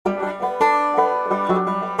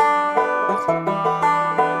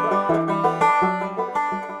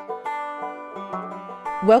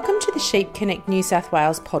Welcome to the Sheep Connect New South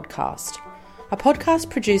Wales podcast, a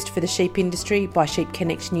podcast produced for the sheep industry by Sheep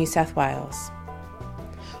Connect New South Wales.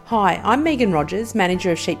 Hi, I'm Megan Rogers,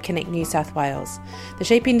 Manager of Sheep Connect New South Wales, the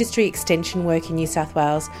sheep industry extension work in New South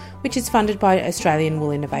Wales, which is funded by Australian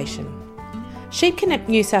Wool Innovation. Sheep Connect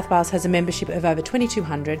New South Wales has a membership of over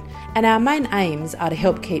 2,200, and our main aims are to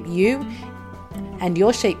help keep you and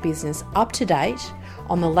your sheep business up to date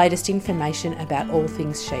on the latest information about all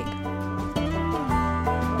things sheep.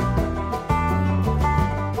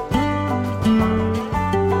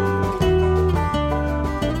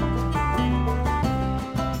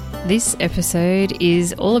 This episode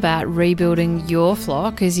is all about rebuilding your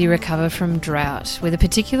flock as you recover from drought, with a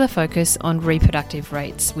particular focus on reproductive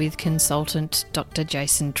rates with consultant Dr.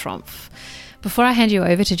 Jason Trompf. Before I hand you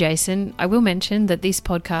over to Jason, I will mention that this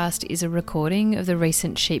podcast is a recording of the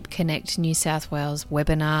recent Sheep Connect New South Wales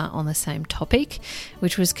webinar on the same topic,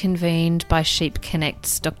 which was convened by Sheep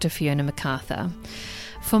Connect's Dr. Fiona MacArthur.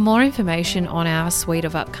 For more information on our suite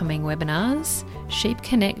of upcoming webinars,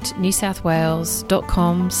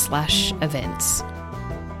 sheepconnectnewsouthwales.com/events.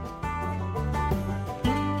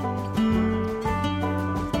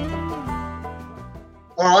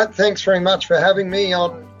 All right, thanks very much for having me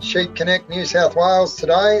on Sheep Connect New South Wales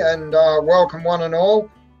today, and welcome one and all.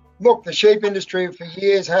 Look, the sheep industry for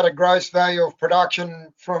years had a gross value of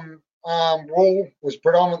production from wool, was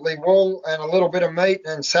predominantly wool and a little bit of meat,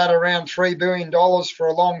 and sat around $3 billion for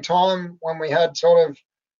a long time when we had sort of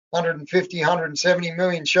 150, 170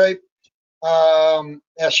 million sheep. Our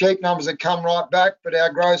sheep numbers have come right back, but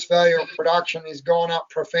our gross value of production has gone up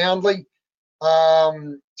profoundly.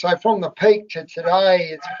 So from the peak to today,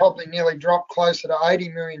 it's probably nearly dropped closer to 80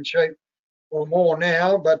 million sheep or more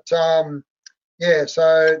now. But so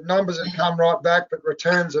numbers have come right back, but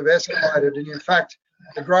returns have escalated. And in fact,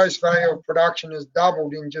 the gross value of production has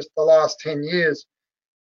doubled in just the last 10 years.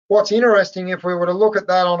 What's interesting, if we were to look at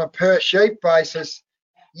that on a per sheep basis,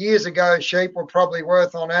 years ago, sheep were probably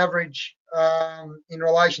worth on average in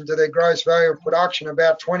relation to their gross value of production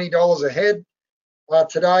about $20 a head.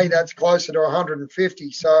 Today, that's closer to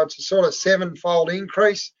 150. So it's a sort of seven-fold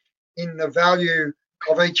increase in the value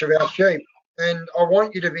of each of our sheep. And I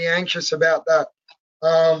want you to be anxious about that,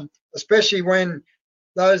 especially when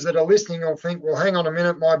those that are listening will think, well, hang on a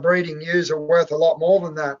minute, my breeding ewes are worth a lot more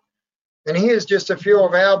than that. And here's just a few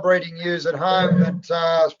of our breeding ewes at home that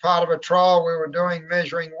as part of a trial we were doing,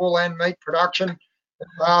 measuring wool and meat production.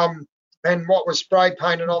 And what was spray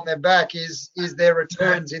painted on their back is their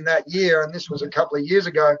returns in that year, and this was a couple of years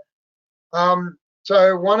ago.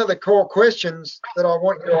 So one of the core questions that I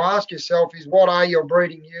want you to ask yourself is, what are your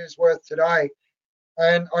breeding ewes worth today?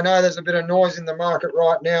 And I know there's a bit of noise in the market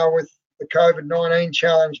right now with the COVID-19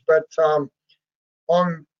 challenge, but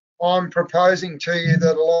I'm proposing to you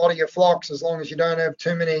that a lot of your flocks, as long as you don't have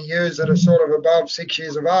too many ewes that are sort of above 6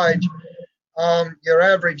 years of age, your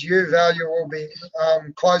average ewe value will be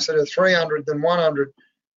closer to 300 than 100.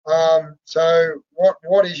 So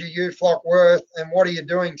what is your ewe flock worth, and what are you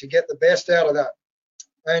doing to get the best out of that?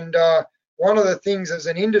 And one of the things as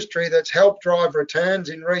an industry that's helped drive returns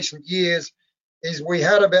in recent years is we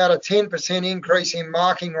had about a 10% increase in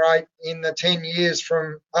marking rate in the 10 years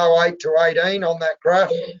from 08 to 18 on that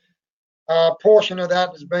graph. A portion of that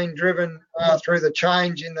has been driven through the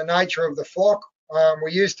change in the nature of the flock.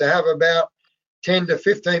 We used to have about 10 to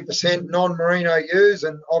 15% non-merino ewes,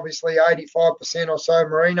 and obviously 85% or so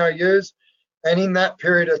merino ewes. And in that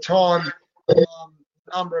period of time, the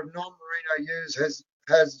number of non-merino ewes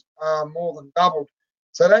has more than doubled.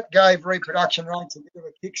 So that gave reproduction rates a bit of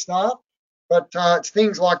a kickstart. But it's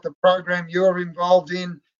things like the program you're involved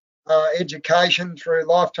in, education through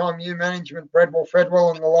Lifetime Ewe Management, Bredwell,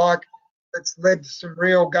 Fredwell and the like, that's led to some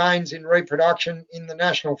real gains in reproduction in the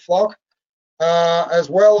national flock, as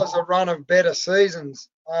well as a run of better seasons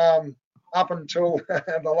up until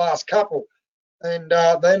the last couple. And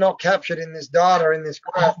they're not captured in this data, in this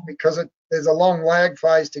graph, because there's a long lag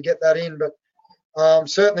phase to get that in. But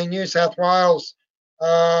certainly New South Wales,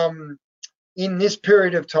 in this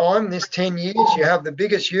period of time, this 10 years, you have the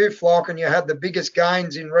biggest ewe flock and you had the biggest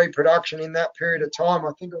gains in reproduction in that period of time.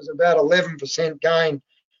 I think it was about 11% gain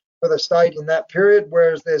for the state in that period,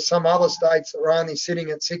 whereas there's some other states that are only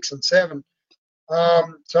sitting at 6 and 7.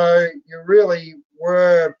 So you really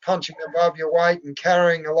were punching above your weight and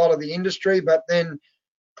carrying a lot of the industry, but then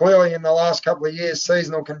clearly in the last couple of years,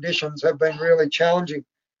 seasonal conditions have been really challenging.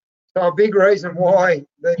 So a big reason why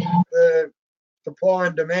the supply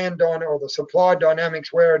and demand or the supply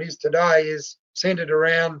dynamics where it is today is centred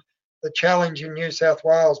around the challenge in New South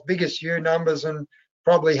Wales, biggest ewe numbers, and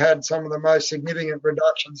probably had some of the most significant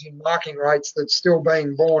reductions in marking rates that's still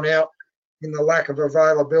being borne out in the lack of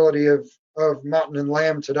availability of mutton and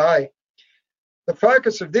lamb today. The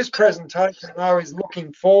focus of this presentation, though, is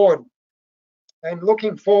looking forward and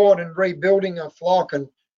rebuilding a flock and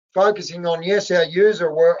focusing on, yes, our ewes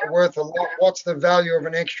are worth a lot. What's the value of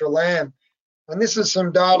an extra lamb? And this is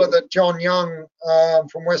some data that John Young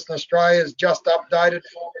from Western Australia has just updated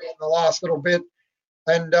for me in the last little bit.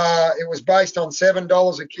 And it was based on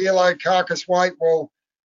 $7 a kilo carcass weight. Well,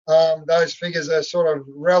 those figures are sort of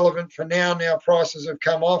relevant for now. Now prices have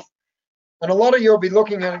come off. And a lot of you will be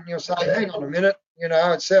looking at it and you'll say, hang on a minute, you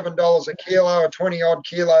know, it's $7 a kilo, a 20-odd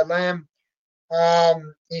kilo lamb.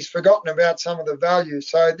 He's forgotten about some of the value.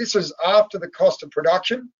 So this is after the cost of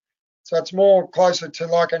production. So it's more closer to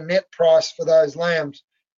like a net price for those lambs.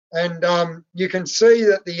 And you can see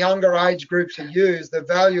that the younger age groups are used. The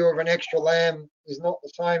value of an extra lamb is not the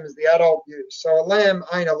same as the adult use. So a lamb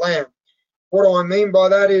ain't a lamb. What I mean by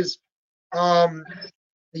that is the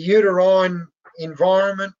uterine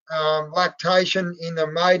environment, lactation in the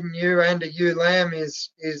maiden ewe and a ewe lamb is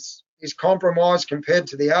compromised compared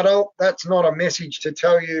to the adult. That's not a message to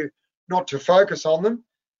tell you not to focus on them.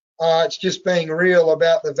 It's just being real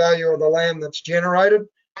about the value of the lamb that's generated.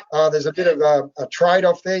 There's a bit of a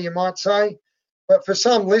trade-off there, you might say. But for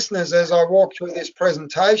some listeners, as I walk through this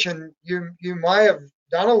presentation, you may have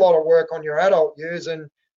done a lot of work on your adult ewes, and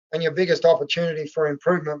your biggest opportunity for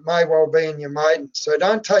improvement may well be in your maiden. So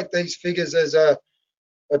don't take these figures as a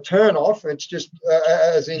turn-off. It's just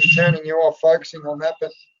as in turning you off focusing on that,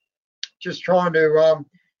 but just trying to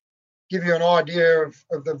give you an idea of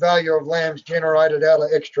the value of lambs generated out of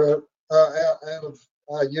extra out of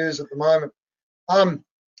ewes at the moment.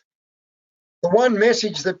 The one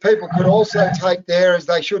message that people could also take there is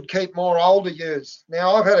they should keep more older ewes.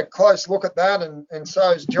 Now, I've had a close look at that, and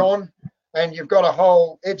so has John, and you've got a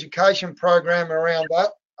whole education program around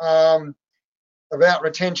that about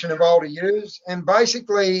retention of older ewes. And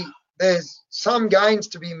basically, there's some gains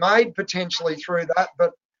to be made potentially through that,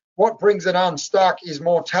 but what brings it unstuck is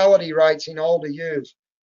mortality rates in older ewes.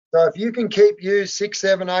 So if you can keep ewes 6,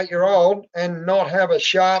 7, 8-year-old and not have a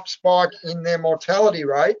sharp spike in their mortality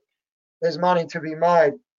rate, there's money to be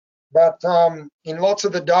made. But in lots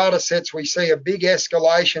of the data sets, we see a big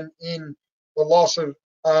escalation in the loss of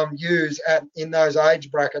ewes in those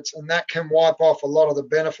age brackets, and that can wipe off a lot of the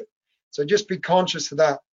benefit. So just be conscious of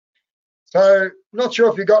that. So not sure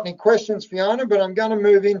if you've got any questions, Fiona, but I'm going to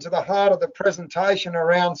move into the heart of the presentation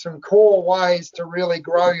around some core ways to really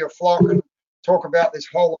grow your flock and talk about this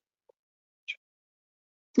whole.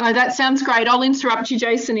 No, that sounds great. I'll interrupt you,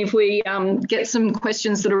 Jason, if we get some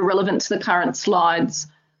questions that are relevant to the current slides.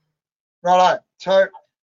 Righto. So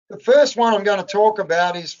the first one I'm going to talk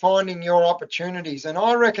about is finding your opportunities, and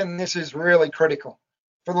I reckon this is really critical.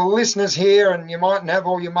 For the listeners here, and you mightn't have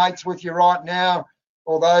all your mates with you right now,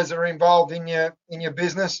 or those that are involved in your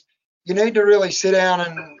business, you need to really sit down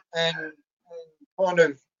and kind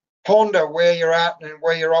of ponder where you're at and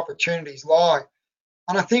where your opportunities lie.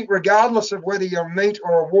 And I think regardless of whether you're meat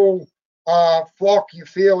or a wool flock, you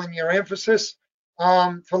feel in your emphasis,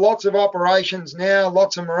 for lots of operations now,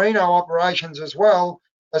 lots of merino operations as well,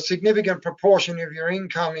 a significant proportion of your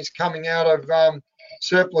income is coming out of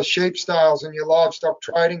surplus sheep sales and your livestock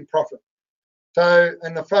trading profit. So,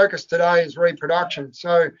 and the focus today is reproduction.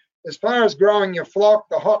 So as far as growing your flock,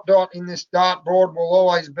 the hot dot in this dartboard will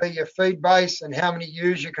always be your feed base and how many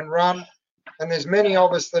ewes you can run. And there's many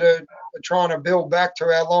of us that are trying to build back to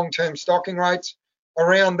our long-term stocking rates.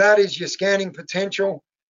 Around that is your scanning potential.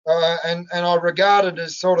 And I regard it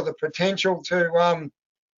as sort of the potential to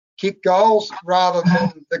kick goals rather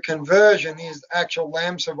than the conversion is actual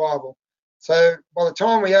lamb survival. So by the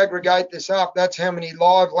time we aggregate this up, that's how many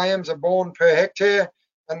live lambs are born per hectare,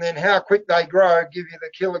 and then how quick they grow give you the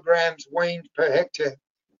kilograms weaned per hectare.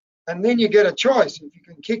 And then you get a choice. If you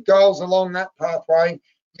can kick goals along that pathway,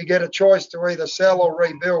 you get a choice to either sell or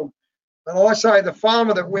rebuild. And I say the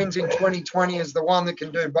farmer that wins in 2020 is the one that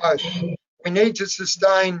can do both. We need to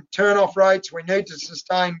sustain turn-off rates, we need to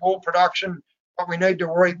sustain wool production, but we need to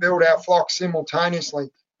rebuild our flock simultaneously.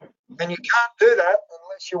 And you can't do that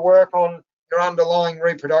unless you work on your underlying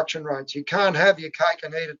reproduction rates. You can't have your cake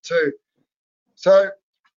and eat it too. So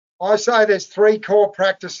I say there's 3 core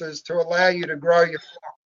practices to allow you to grow your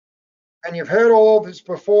flock. And you've heard all of this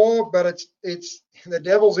before, but it's the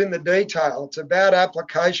devil's in the detail. It's about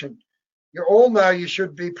application. You all know you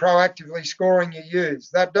should be proactively scoring your ewes.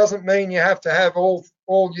 That doesn't mean you have to have all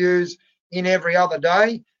ewes in every other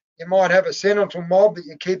day. You might have a sentinel mob that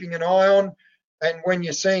you're keeping an eye on, and when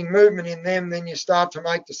you're seeing movement in them, then you start to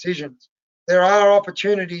make decisions. There are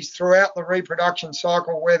opportunities throughout the reproduction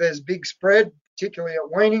cycle where there's big spread, particularly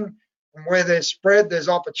at weaning, and where there's spread, there's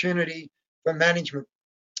opportunity for management.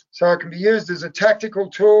 So it can be used as a tactical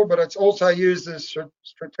tool, but it's also used as a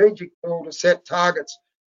strategic tool to set targets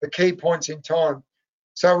for key points in time.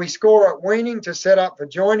 So we score at weaning to set up for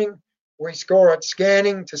joining. We score at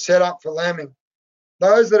scanning to set up for lambing.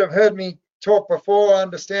 Those that have heard me talk before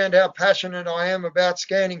understand how passionate I am about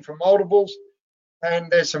scanning for multiples.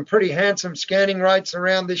 And there's some pretty handsome scanning rates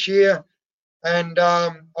around this year. And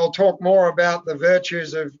I'll talk more about the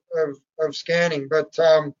virtues of scanning. But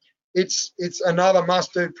it's another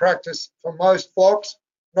must-do practice for most flocks.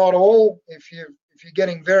 Not all. If you're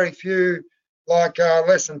getting very few, like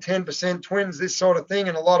less than 10% twins, this sort of thing,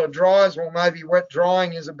 and a lot of dries, well, maybe wet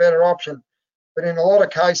drying is a better option. But in a lot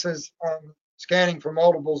of cases, scanning for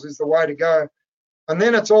multiples is the way to go. And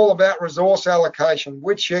then it's all about resource allocation.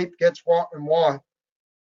 Which sheep gets what and why.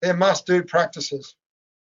 They're must-do practices.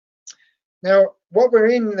 Now, what we're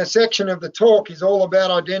in the section of the talk is all about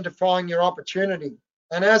identifying your opportunity.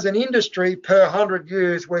 And as an industry, per 100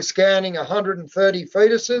 ewes, we're scanning 130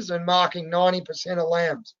 fetuses and marking 90% of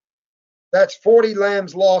lambs. That's 40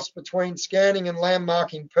 lambs lost between scanning and lamb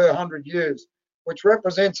marking per 100 ewes, which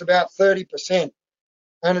represents about 30%.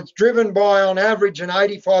 And it's driven by, on average, an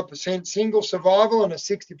 85% single survival and a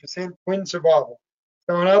 60% twin survival.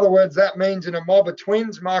 So in other words, that means in a mob of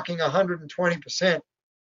twins, marking 120%.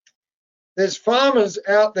 There's farmers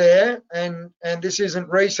out there, and this isn't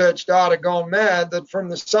research data gone mad, that from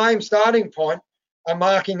the same starting point are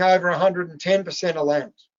marking over 110% of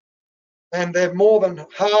lambs. And they've more than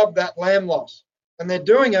halved that lamb loss. And they're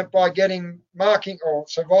doing it by getting marking or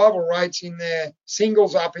survival rates in their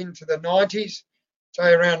singles up into the 90s,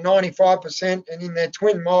 say around 95%, and in their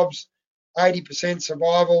twin mobs, 80%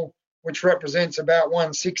 survival, which represents about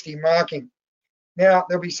 160 marking. Now,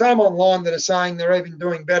 there'll be some online that are saying they're even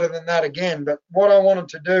doing better than that again, but what I wanted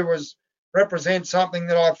to do was represent something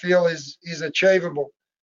that I feel is achievable.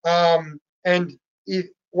 What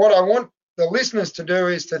I want the listeners to do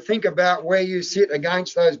is to think about where you sit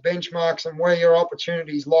against those benchmarks and where your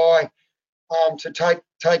opportunities lie to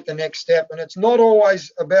take the next step. And it's not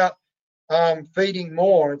always about feeding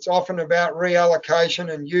more. It's often about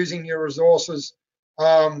reallocation and using your resources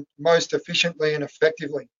most efficiently and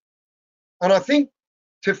effectively. And I think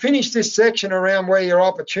to finish this section around where your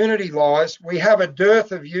opportunity lies, we have a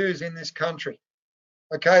dearth of ewes in this country.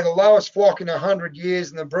 Okay, the lowest flock in 100 years,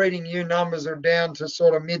 and the breeding ewe numbers are down to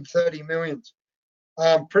sort of mid 30 millions.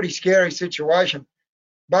 Pretty scary situation.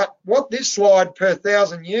 But what this slide per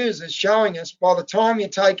 1,000 ewes is showing us, by the time you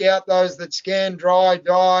take out those that scan, dry,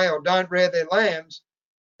 die, or don't rear their lambs,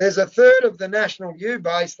 there's a third of the national ewe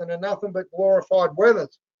base that are nothing but glorified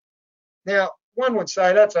wethers. Now, one would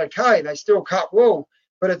say that's okay, they still cut wool,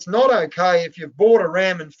 but it's not okay if you've bought a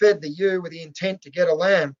ram and fed the ewe with the intent to get a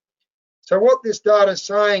lamb. So what this data is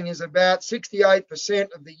saying is about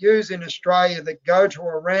 68% of the ewes in Australia that go to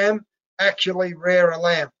a ram actually rear a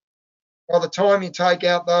lamb. By the time you take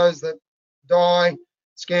out those that die,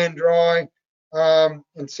 scan dry,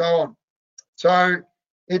 and so on. So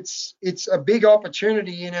it's a big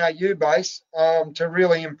opportunity in our ewe base to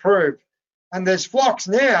really improve. And there's flocks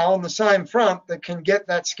now on the same front that can get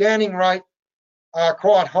that scanning rate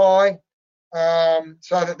quite high,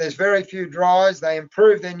 so that there's very few dries. They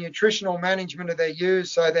improve their nutritional management of their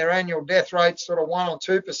ewes, so their annual death rate's sort of 1 or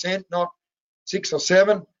 2%, not 6 or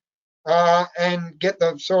 7, and get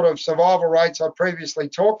the sort of survival rates I previously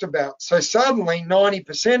talked about. So suddenly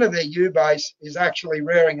 90% of their ewe base is actually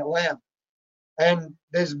rearing a lamb. And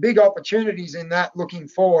there's big opportunities in that looking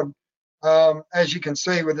forward. As you can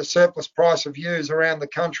see, with the surplus price of ewes around the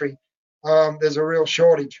country, there's a real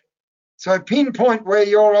shortage. So pinpoint where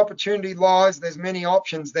your opportunity lies. There's many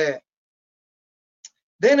options there.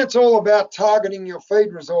 Then it's all about targeting your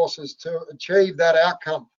feed resources to achieve that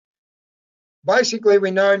outcome. Basically,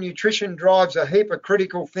 we know nutrition drives a heap of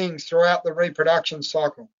critical things throughout the reproduction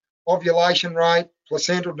cycle. Ovulation rate,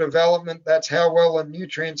 placental development, that's how well the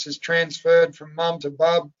nutrients is transferred from mum to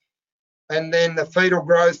bub. And then the fetal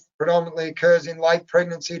growth predominantly occurs in late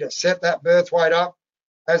pregnancy to set that birth weight up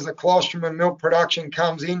as the colostrum and milk production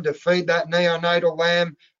comes in to feed that neonatal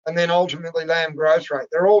lamb, and then ultimately lamb growth rate.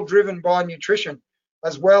 They're all driven by nutrition,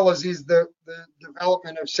 as well as is the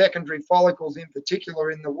development of secondary follicles, in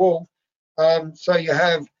particular in the wool. So you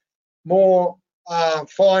have more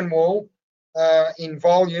fine wool in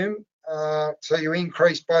volume, so you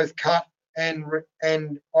increase both cut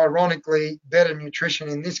and ironically better nutrition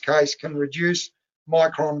in this case can reduce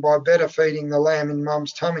micron by better feeding the lamb in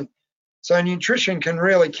mum's tummy. So nutrition can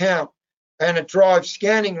really count, and it drives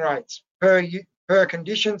scanning rates per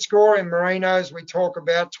condition score. In merinos we talk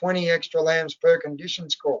about 20 extra lambs per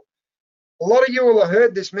condition score. A lot of you will have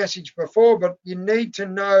heard this message before, but you need to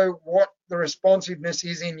know what the responsiveness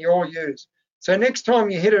is in your ewes. So next time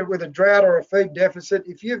you hit it with a drought or a feed deficit,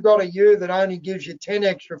 if you've got a ewe that only gives you 10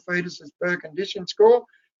 extra fetuses per condition score,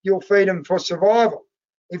 you'll feed them for survival.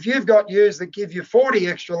 If you've got ewes that give you 40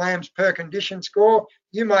 extra lambs per condition score,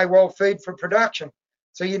 you may well feed for production.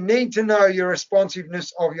 So you need to know your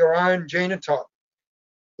responsiveness of your own genotype.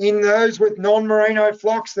 In those with non-merino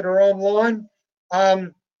flocks that are online,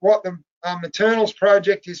 what the Maternals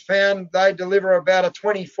Project has found, they deliver about a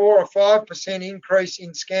 24 or 5% increase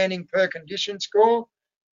in scanning per condition score.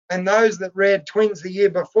 And those that reared twins the year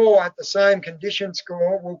before at the same condition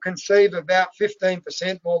score will conceive about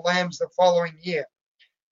 15% more lambs the following year.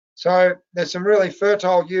 So there's some really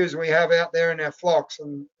fertile ewes we have out there in our flocks,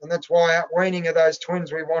 and that's why at weaning of those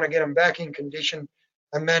twins, we want to get them back in condition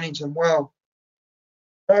and manage them well.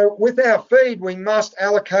 So with our feed, we must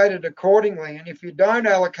allocate it accordingly. And if you don't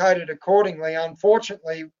allocate it accordingly,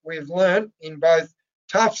 unfortunately, we've learnt in both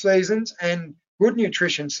tough seasons and good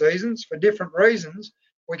nutrition seasons, for different reasons,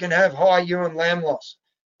 we can have high ewe and lamb loss.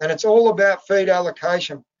 And it's all about feed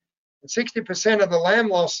allocation. And 60% of the lamb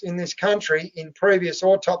loss in this country in previous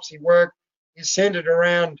autopsy work is centred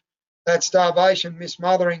around that starvation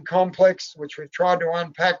mismothering complex, which we've tried to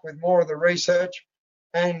unpack with more of the research.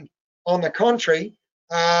 And on the contrary,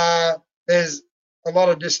 there's a lot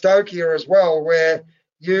of dystocia as well, where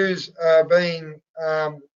ewes are being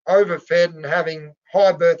overfed and having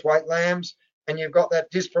high birth weight lambs, and you've got that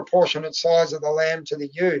disproportionate size of the lamb to the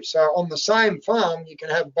ewe. So on the same farm, you can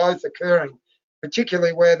have both occurring,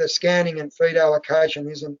 particularly where the scanning and feed allocation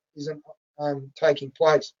isn't taking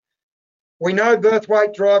place. We know birth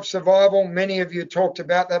weight drives survival. Many of you talked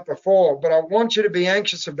about that before, but I want you to be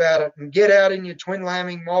anxious about it and get out in your twin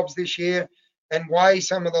lambing mobs this year and weigh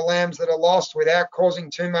some of the lambs that are lost without causing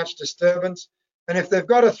too much disturbance. And if they've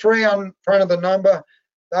got a 3 on front of the number,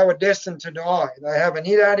 they were destined to die. They have an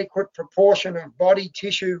inadequate proportion of body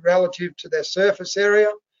tissue relative to their surface area,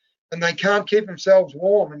 and they can't keep themselves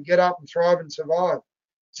warm and get up and thrive and survive.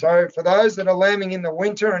 So for those that are lambing in the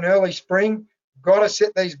winter and early spring, got to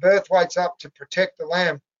set these birth weights up to protect the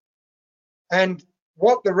lamb. And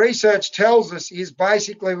what the research tells us is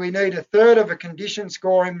basically we need a third of a condition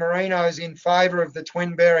score in merinos in favour of the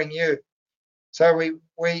twin-bearing ewe. So we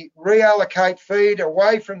reallocate feed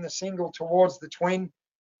away from the single towards the twin,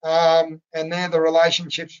 and they're the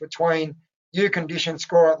relationships between ewe condition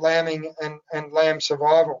score at lambing and lamb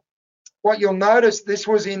survival. What you'll notice, this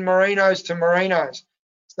was in merinos to merinos.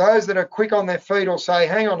 Those that are quick on their feet will say,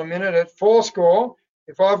 hang on a minute, at 4 score,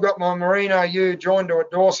 if I've got my merino ewe joined to a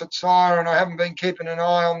Dorset sire and I haven't been keeping an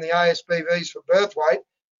eye on the ASBVs for birth weight,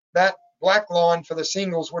 that black line for the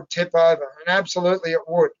singles would tip over, and absolutely it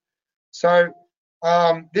would. So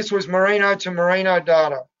this was merino to merino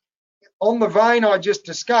data. On the vein I just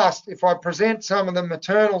discussed, if I present some of the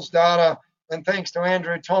maternals data, and thanks to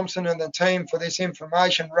Andrew Thompson and the team for this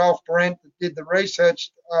information, Ralph Brent that did the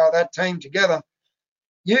research, that team together,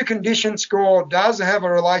 ewe condition score does have a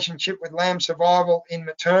relationship with lamb survival in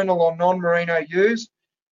maternal or non-merino ewes,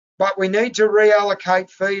 but we need to reallocate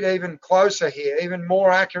feed even closer here, even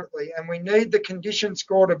more accurately, and we need the condition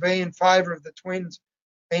score to be in favour of the twins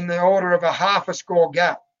in the order of a half a score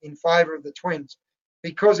gap in favour of the twins.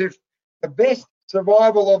 Because if the best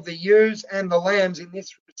survival of the ewes and the lambs in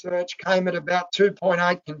this research came at about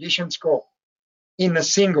 2.8 condition score in the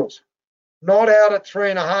singles, not out at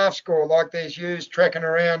 3.5 score like there's ewes trekking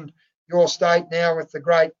around your state now with the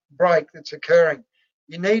great break that's occurring.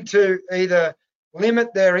 You need to either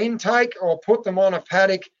limit their intake or put them on a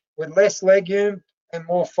paddock with less legume and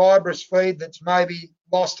more fibrous feed that's maybe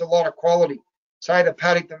lost a lot of quality. Say the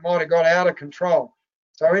paddock that might have got out of control.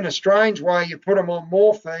 So in a strange way, you put them on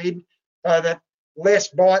more feed so that less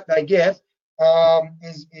bite they get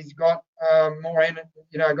is got more,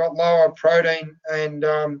 got lower protein and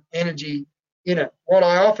energy in it. What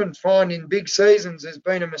I often find in big seasons has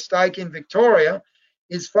been a mistake in Victoria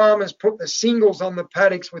is farmers put the singles on the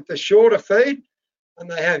paddocks with the shorter feed, and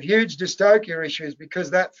they have huge dystocia issues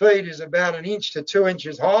because that feed is about 1 inch to 2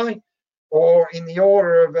 inches high, or in the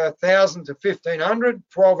order of 1,000 to 1,500,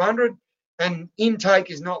 1,200, and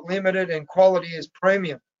intake is not limited and quality is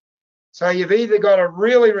premium. So you've either got to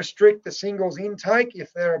really restrict the singles intake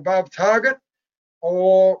if they're above target,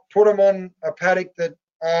 or put them on a paddock that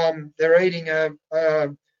they're eating a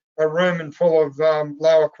rumen full of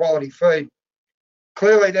lower quality feed.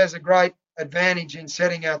 Clearly, there's a great advantage in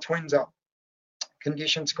setting our twins up,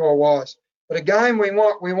 condition score wise. But again, we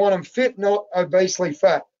want them fit, not obesely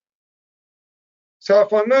fat. So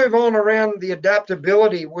if I move on around the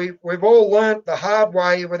adaptability, we've all learnt the hard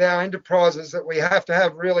way with our enterprises that we have to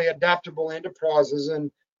have really adaptable enterprises.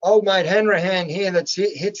 And old mate Hanrahan here that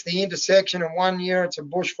hits the intersection, and one year it's a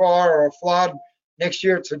bushfire or a flood, next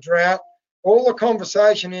year it's a drought. All the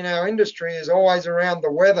conversation in our industry is always around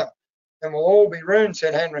the weather. And we'll all be ruined,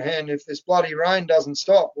 said Hanrahan, if this bloody rain doesn't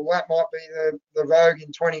stop. Well, that might be the vogue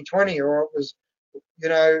in 2020, or it was,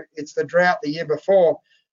 it's the drought the year before.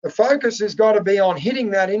 The focus has got to be on hitting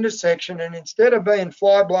that intersection, and instead of being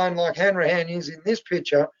fly blown like Hanrahan is in this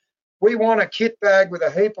picture, we want a kit bag with a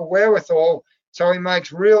heap of wherewithal so he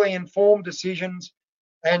makes really informed decisions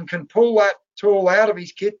and can pull that tool out of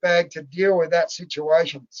his kit bag to deal with that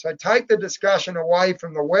situation. So take the discussion away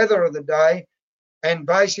from the weather of the day and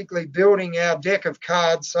basically building our deck of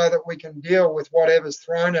cards so that we can deal with whatever's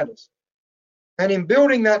thrown at us. And in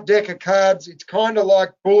building that deck of cards, it's kind of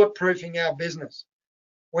like bulletproofing our business.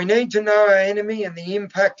 We need to know our enemy and the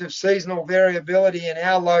impact of seasonal variability in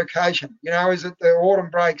our location. Is it the autumn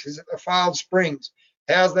breaks? Is it the failed springs?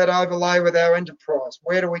 How's that overlay with our enterprise?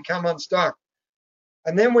 Where do we come unstuck?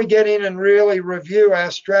 And then we get in and really review our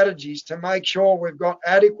strategies to make sure we've got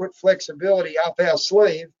adequate flexibility up our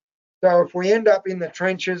sleeve. So if we end up in the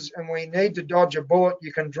trenches and we need to dodge a bullet,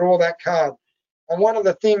 you can draw that card. And one of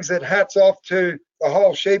the things that hats off to the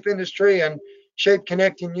whole sheep industry and Sheep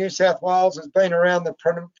Connect in New South Wales has been around the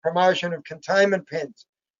promotion of containment pens.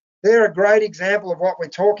 They're a great example of what we're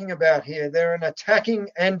talking about here. They're an attacking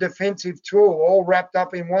and defensive tool all wrapped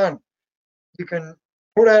up in one. You can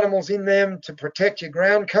put animals in them to protect your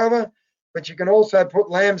ground cover, but you can also put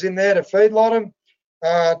lambs in there to feedlot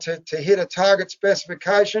them, to hit a target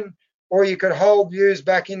specification, or you could hold ewes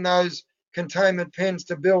back in those containment pens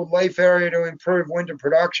to build leaf area to improve winter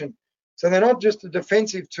production. So they're not just a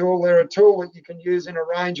defensive tool, they're a tool that you can use in a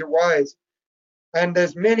range of ways. And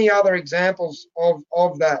there's many other examples of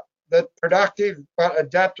that productive but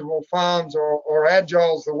adaptable farms, or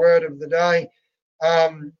agile is the word of the day,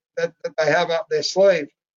 that they have up their sleeve.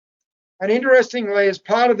 And interestingly, as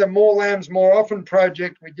part of the More Lambs More Often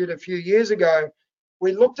project we did a few years ago,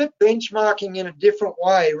 we looked at benchmarking in a different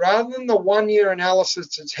way. Rather than the one-year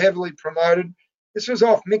analysis that's heavily promoted, this was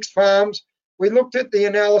off mixed farms, we looked at the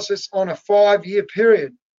analysis on a 5-year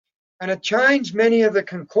period, and it changed many of the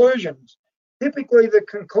conclusions. Typically, the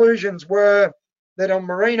conclusions were that on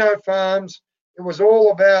merino farms, it was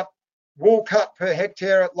all about wool cut per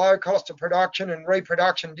hectare at low cost of production, and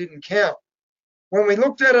reproduction didn't count. When we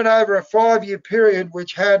looked at it over a 5-year period,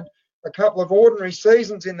 which had a couple of ordinary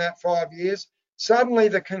seasons in that 5 years, suddenly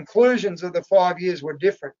the conclusions of the 5 years were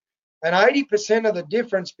different. And 80% of the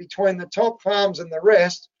difference between the top farms and the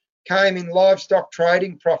rest came in livestock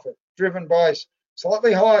trading profit, driven by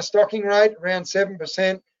slightly higher stocking rate, around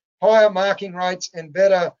 7%, higher marking rates, and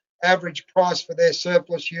better average price for their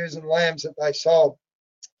surplus ewes and lambs that they sold.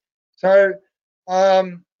 So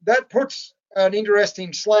that puts an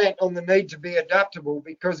interesting slant on the need to be adaptable,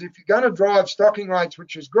 because if you're going to drive stocking rates,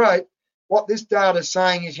 which is great, what this data is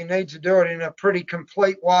saying is you need to do it in a pretty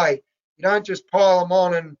complete way. You don't just pile them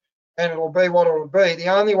on and it'll be what it'll be. The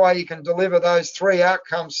only way you can deliver those 3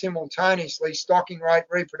 outcomes simultaneously, stocking rate,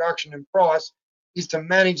 reproduction, and price, is to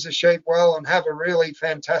manage the sheep well and have a really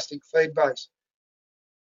fantastic feed base.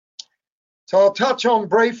 So I'll touch on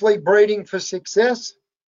briefly breeding for success.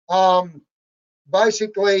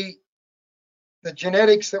 Basically, the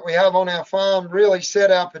genetics that we have on our farm really set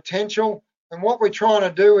our potential. And what we're trying to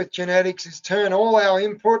do with genetics is turn all our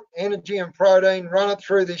input, energy and protein, run it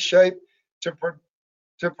through this sheep to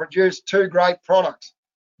produce 2 great products.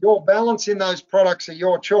 Your balance in those products are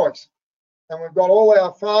your choice. And we've got all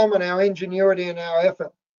our farm and our ingenuity and our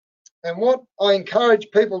effort. And what I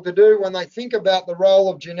encourage people to do when they think about the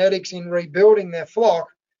role of genetics in rebuilding their flock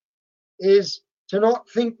is to not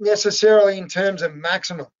think necessarily in terms of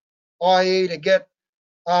maximum, i.e. to get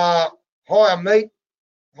higher meat,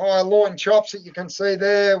 higher loin chops that you can see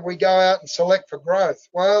there. We go out and select for growth.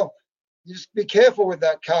 Well, you just be careful with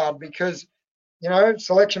that card, because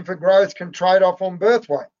selection for growth can trade off on birth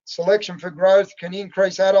weight. Selection for growth can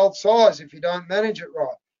increase adult size if you don't manage it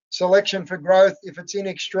right. Selection for growth, if it's in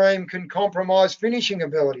extreme, can compromise finishing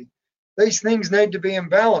ability. These things need to be in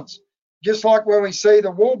balance. Just like when we see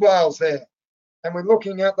the wool bales there, and we're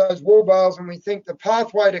looking at those wool bales and we think the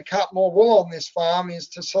pathway to cut more wool on this farm is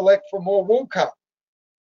to select for more wool cut.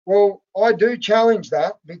 Well, I do challenge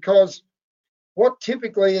that, because what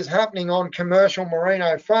typically is happening on commercial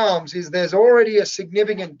merino farms is there's already a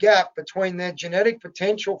significant gap between their genetic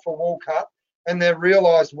potential for wool cut and their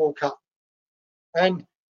realised wool cut. And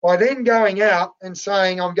by then going out and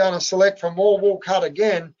saying, I'm going to select for more wool cut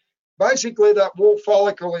again, basically that wool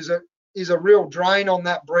follicle is is a real drain on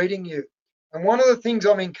that breeding ewe. And one of the things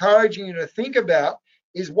I'm encouraging you to think about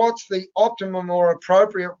is what's the optimum or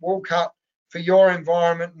appropriate wool cut for your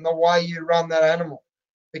environment and the way you run that animal,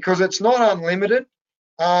 because it's not unlimited.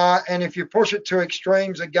 And if you push it to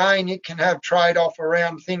extremes, again, it can have trade-off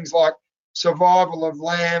around things like survival of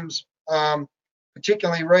lambs,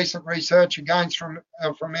 particularly recent research again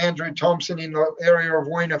from Andrew Thompson in the area of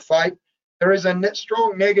weaner fate. There is a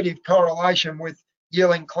strong negative correlation with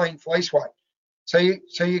yielding clean fleece weight. So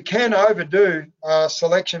you can overdo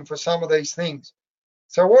selection for some of these things.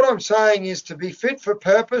 So what I'm saying is, to be fit for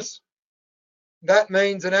purpose, that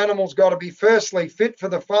means an animal's got to be firstly fit for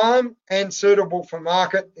the farm and suitable for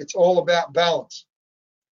market. It's all about balance.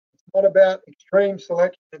 It's not about extreme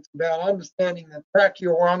selection. It's about understanding the track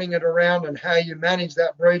you're running it around and how you manage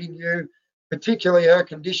that breeding ewe, particularly her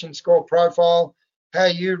condition score profile, how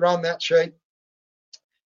you run that sheep,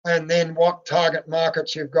 and then what target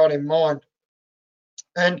markets you've got in mind.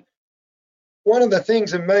 And one of the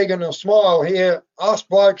things, and Megan will smile here, us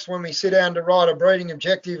blokes, when we sit down to write a breeding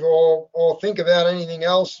objective or think about anything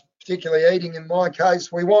else, particularly eating in my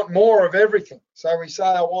case, we want more of everything. So we say,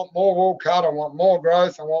 I want more wool cut, I want more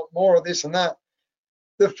growth, I want more of this and that.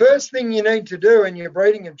 The first thing you need to do in your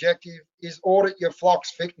breeding objective is audit your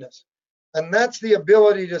flock's fitness. And that's the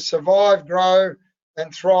ability to survive, grow,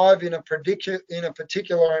 and thrive in a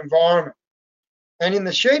particular environment. And in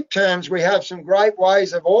the sheep terms, we have some great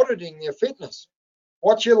ways of auditing your fitness.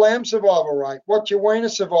 What's your lamb survival rate? What's your weaner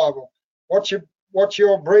survival? What's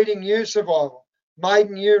your breeding ewe survival?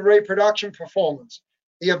 Maiden ewe reproduction performance?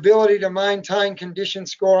 The ability to maintain condition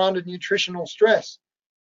score under nutritional stress.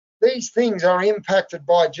 These things are impacted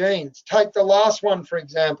by genes. Take the last one, for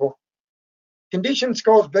example. Condition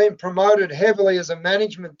score has been promoted heavily as a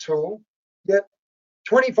management tool, yet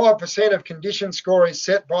 25% of condition score is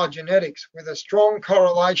set by genetics, with a strong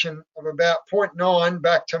correlation of about 0.9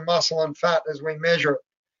 back to muscle and fat as we measure it.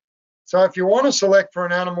 So if you want to select for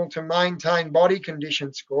an animal to maintain body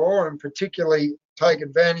condition score, and particularly take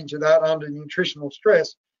advantage of that under nutritional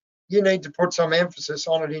stress, you need to put some emphasis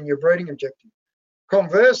on it in your breeding objective.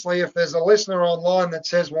 Conversely, if there's a listener online that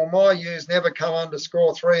says, well, my ewes never come under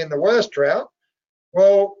score 3 in the worst drought,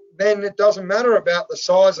 well, then it doesn't matter about the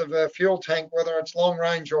size of her fuel tank, whether it's long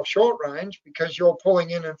range or short range, because you're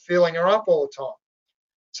pulling in and filling her up all the time.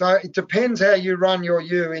 So it depends how you run your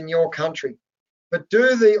ewe in your country. But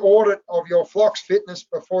do the audit of your flock's fitness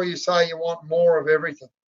before you say you want more of everything.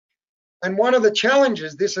 And one of the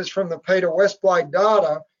challenges, this is from the Peter Westblade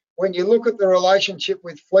data, when you look at the relationship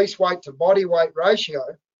with fleece weight to body weight ratio,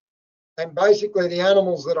 and basically the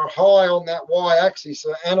animals that are high on that y-axis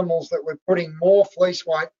are animals that we're putting more fleece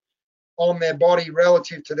weight on their body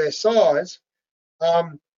relative to their size.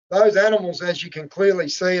 Those animals, as you can clearly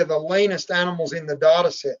see, are the leanest animals in the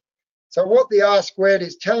data set. So what the R-squared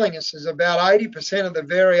is telling us is about 80% of the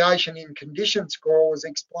variation in condition score was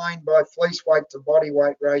explained by fleece weight to body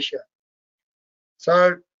weight ratio.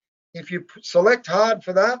 So if you select hard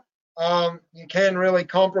for that, you can really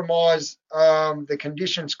compromise the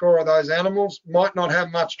condition score of those animals. Might not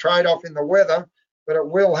have much trade-off in the weather, but it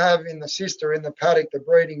will have in the sister, in the paddock, the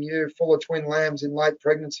breeding ewe full of twin lambs in late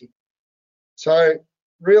pregnancy. So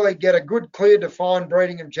really get a good, clear, defined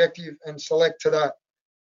breeding objective and select to that.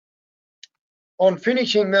 On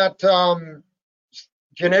finishing that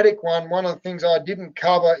genetic one of the things I didn't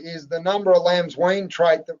cover is the number of lambs weaned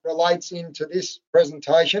trait that relates into this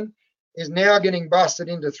presentation is now getting busted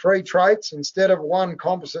into 3 traits instead of 1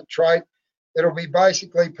 composite trait. It'll be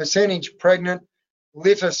basically percentage pregnant,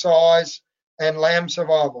 litter size, and lamb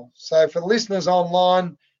survival. So for listeners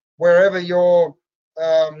online, wherever your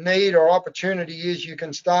need or opportunity is, you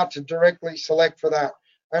can start to directly select for that.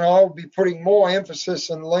 And I'll be putting more emphasis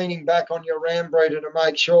and leaning back on your ram breeder to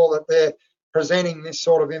make sure that they're presenting this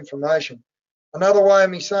sort of information. Another way of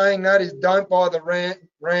me saying that is, don't buy the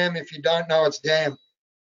ram if you don't know its dam.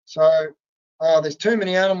 So there's too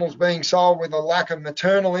many animals being sold with a lack of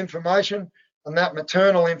maternal information, and that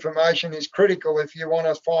maternal information is critical if you want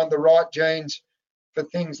to find the right genes for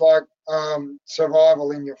things like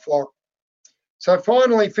survival in your flock. So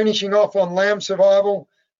finally, finishing off on lamb survival,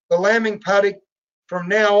 the lambing paddock, from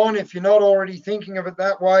now on, if you're not already thinking of it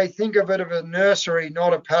that way, think of it as a nursery,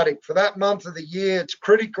 not a paddock. For that month of the year, it's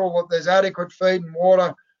critical that there's adequate feed and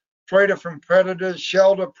water, freedom from predators,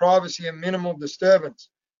 shelter, privacy, and minimal disturbance.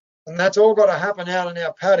 And that's all got to happen out in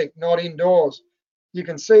our paddock, not indoors. You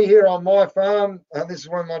can see here on my farm, this is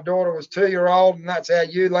when my daughter was 2-year-old, and that's our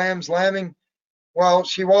ewe lambs lambing. Well,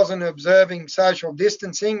 she wasn't observing social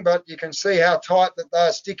distancing, but you can see how tight that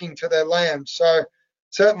they're sticking to their lambs. So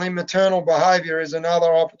certainly maternal behaviour is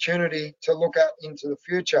another opportunity to look at into the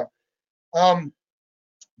future.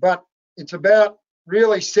 But it's about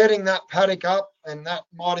really setting that paddock up, and that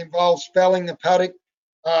might involve spelling the paddock.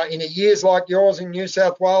 In a years like yours in New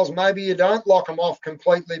South Wales, maybe you don't lock them off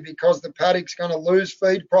completely because the paddock's going to lose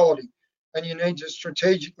feed quality, and you need to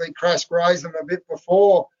strategically crash graze them a bit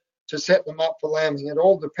before to set them up for lambing. It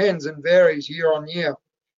all depends and varies year on year.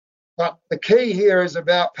 But the key here is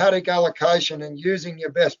about paddock allocation and using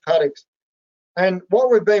your best paddocks. And what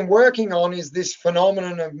we've been working on is this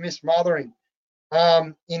phenomenon of mismothering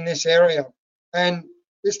in this area. And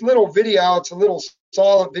this little video, it's a little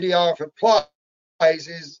silent video if it plays,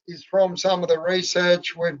 is from some of the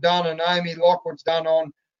research we've done and Amy Lockwood's done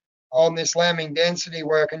on this lambing density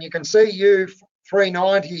work. And you can see ewe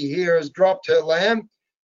 390 here has dropped her lamb,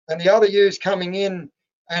 and the other ewe's coming in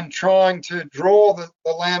and trying to draw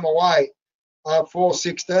the lamb away,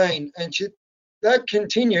 416. And that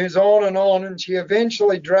continues on, and she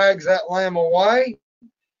eventually drags that lamb away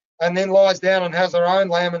and then lies down and has her own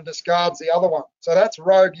lamb and discards the other one. So that's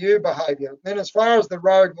rogue ewe behaviour. Then as far as the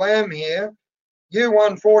rogue lamb here, ewe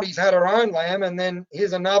 140's had her own lamb, and then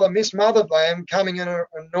here's another mismothered lamb coming in and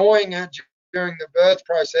annoying her during the birth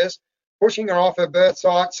process, pushing her off her birth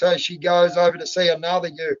site, so she goes over to see another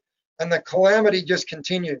ewe, and the calamity just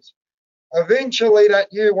continues. Eventually that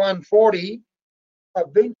ewe 140,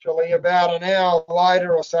 about an hour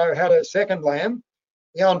later or so, had her second lamb.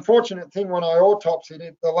 The unfortunate thing when I autopsied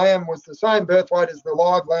it, the lamb was the same birth weight as the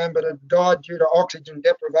live lamb, but had died due to oxygen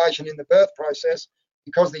deprivation in the birth process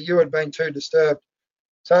because the ewe had been too disturbed.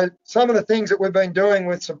 So some of the things that we've been doing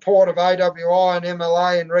with support of AWI and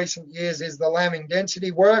MLA in recent years is the lambing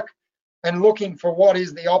density work and looking for what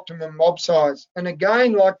is the optimum mob size. And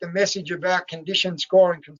again, like the message about condition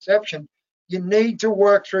score and conception, you need to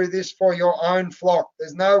work through this for your own flock.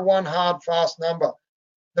 There's no one hard, fast number.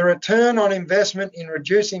 The return on investment in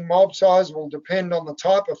reducing mob size will depend on the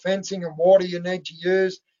type of fencing and water you need to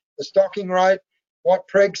use, the stocking rate, what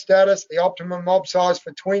preg status. The optimum mob size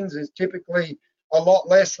for twins is typically a lot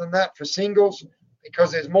less than that for singles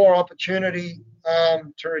because there's more opportunity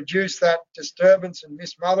to reduce that disturbance and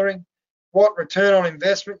mismothering. What return on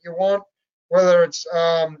investment you want, whether it's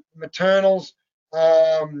maternals,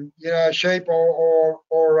 sheep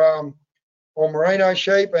or merino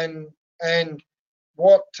sheep, and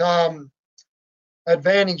what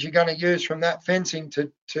advantage you're going to use from that fencing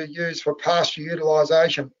to use for pasture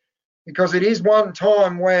utilisation. Because it is one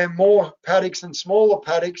time where more paddocks and smaller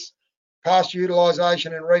paddocks, pasture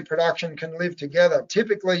utilisation and reproduction can live together.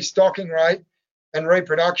 Typically, stocking rate and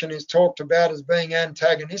reproduction is talked about as being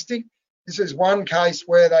antagonistic. This is one case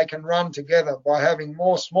where they can run together by having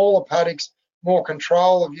more smaller paddocks, more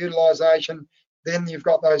control of utilisation. Then you've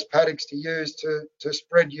got those paddocks to use to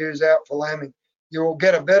spread ewes out for lambing. You will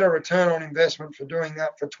get a better return on investment for doing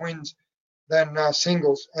that for twins than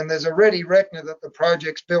singles. And there's a ready reckoner that the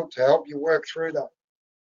project's built to help you work through that.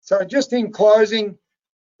 So just in closing,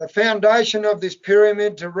 the foundation of this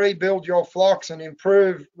pyramid to rebuild your flocks and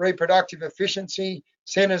improve reproductive efficiency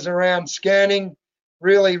centres around scanning,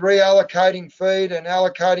 really reallocating feed and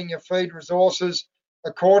allocating your feed resources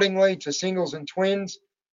accordingly to singles and twins,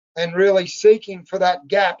 and really seeking for that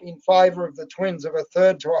gap in favour of the twins of a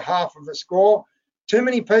third to a half of a score. Too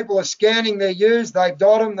many people are scanning their ewes, they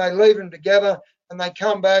dot them, they leave them together, and they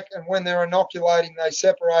come back, and when they're inoculating, they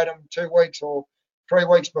separate them 2 weeks or 3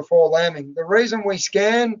 weeks before lambing. The reason we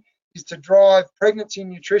scan is to drive pregnancy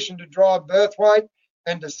nutrition, to drive birth weight,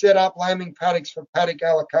 and to set up lambing paddocks for paddock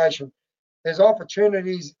allocation. There's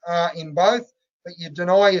opportunities in both, but you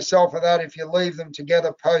deny yourself of that if you leave them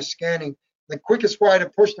together post-scanning. The quickest way to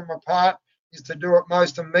push them apart is to do it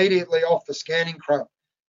most immediately off the scanning crop.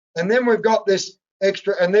 And then we've got this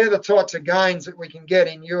extra, and they're the types of gains that we can get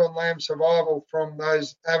in ewe and lamb survival from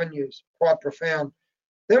those avenues, quite profound.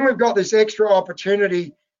 Then we've got this extra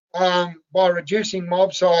opportunity by reducing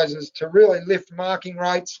mob sizes to really lift marking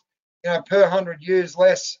rates, per 100 ewes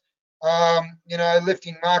less,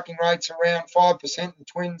 lifting marking rates around 5% in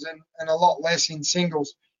twins and a lot less in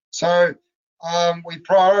singles. So we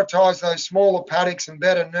prioritise those smaller paddocks and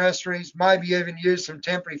better nurseries, maybe even use some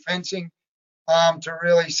temporary fencing to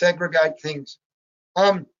really segregate things.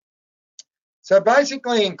 So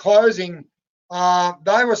basically, in closing,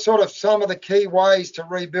 they were sort of some of the key ways to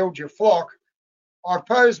rebuild your flock. I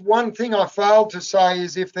suppose one thing I failed to say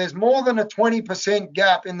is if there's more than a 20%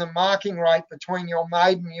 gap in the marking rate between your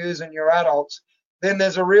maiden ewes and your adults, then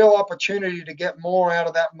there's a real opportunity to get more out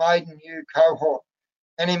of that maiden ewe cohort.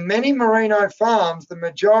 And in many merino farms, the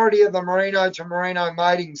majority of the merino to merino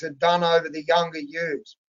matings are done over the younger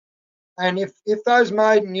ewes. And if those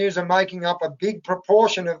maiden ewes are making up a big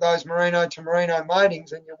proportion of those merino to merino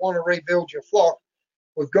matings and you want to rebuild your flock,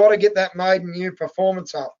 we've got to get that maiden ewe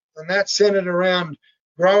performance up. And that's centered around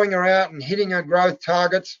growing her out and hitting her growth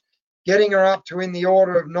targets, getting her up to in the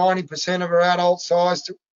order of 90% of her adult size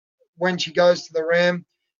when she goes to the ram.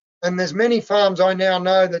 And there's many farms I now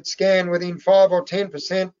know that scan within 5 or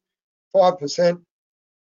 10%, 5%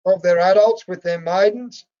 of their adults with their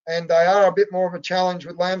maidens, and they are a bit more of a challenge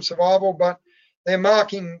with lamb survival, but they're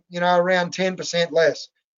marking, around 10% less.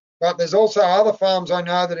 But there's also other farms I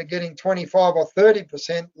know that are getting 25 or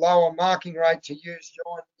 30% lower marking rate to use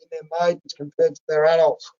joint in their maidens compared to their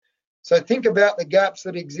adults. So think about the gaps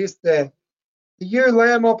that exist there. The ewe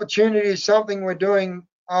lamb opportunity is something we're doing.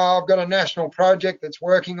 I've got a national project that's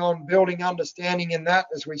working on building understanding in that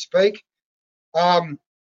as we speak, and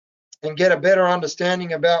get a better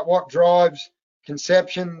understanding about what drives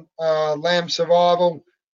conception, lamb survival,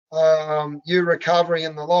 ewe recovery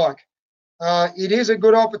and the like. It is a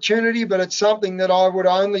good opportunity, but it's something that I would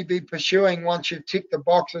only be pursuing once you've ticked the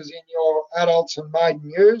boxes in your adults and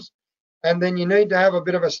maiden ewes. And then you need to have a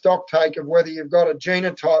bit of a stock take of whether you've got a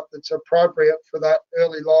genotype that's appropriate for that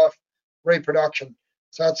early life reproduction.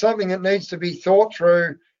 So it's something that needs to be thought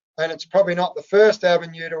through, and it's probably not the first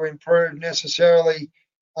avenue to improve necessarily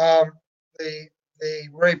the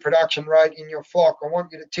reproduction rate in your flock. I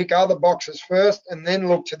want you to tick other boxes first and then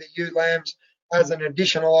look to the ewe lambs as an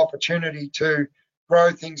additional opportunity to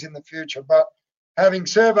grow things in the future. But having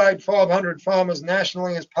surveyed 500 farmers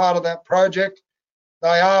nationally as part of that project,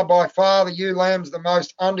 they are by far the ewe lambs the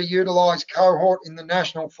most underutilised cohort in the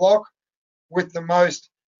national flock with the most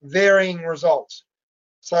varying results.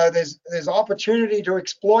 So there's opportunity to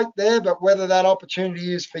exploit there, but whether that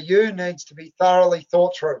opportunity is for you needs to be thoroughly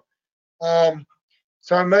thought through.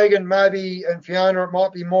 So Megan, maybe, and Fiona, it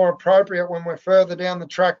might be more appropriate when we're further down the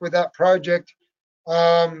track with that project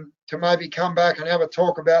to maybe come back and have a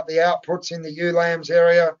talk about the outputs in the ewe lambs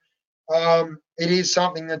area. It is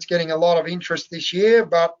something that's getting a lot of interest this year,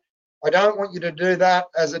 but I don't want you to do that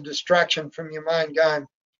as a distraction from your main game.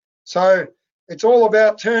 So it's all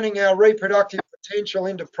about turning our reproductive potential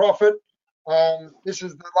into profit. This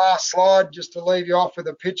is the last slide, just to leave you off with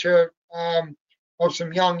a picture of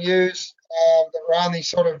some young ewes that were only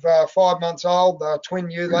sort of 5 months old, twin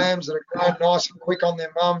ewe lambs that are grown nice and quick on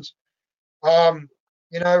their mums.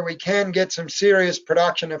 We can get some serious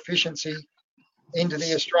production efficiency into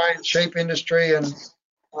the Australian sheep industry, and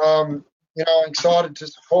I'm excited to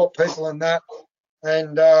support people in that.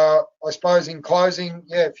 And I suppose in closing,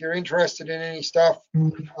 if you're interested in any stuff,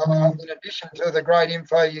 in addition to the great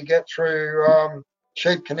info you get through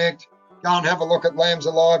Sheep Connect, go and have a look at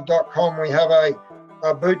lambsalive.com. We have a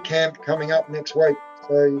boot camp coming up next week,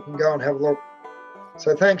 so you can go and have a look.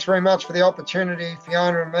 So thanks very much for the opportunity,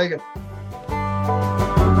 Fiona and Megan.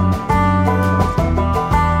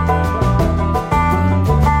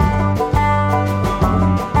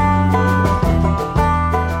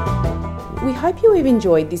 We hope you have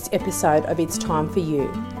enjoyed this episode of It's Time for You,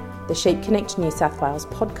 the Sheep Connect New South Wales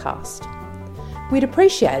podcast. We'd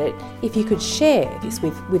appreciate it if you could share this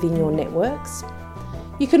within your networks.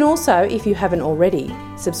 You can also, if you haven't already,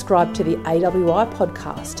 subscribe to the AWI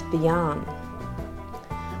podcast, The Yarn.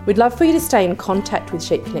 We'd love for you to stay in contact with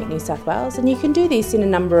Sheep Connect New South Wales, and you can do this in a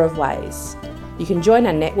number of ways. You can join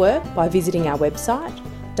our network by visiting our website,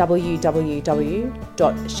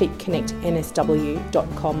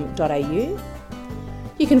 www.sheepconnectnsw.com.au.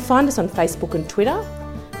 You can find us on Facebook and Twitter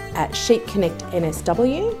at Sheep Connect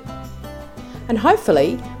NSW. And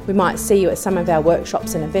hopefully we might see you at some of our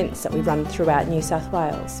workshops and events that we run throughout New South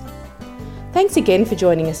Wales. Thanks again for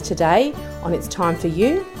joining us today on It's Time for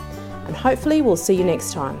You, and hopefully we'll see you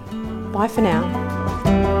next time. Bye for now.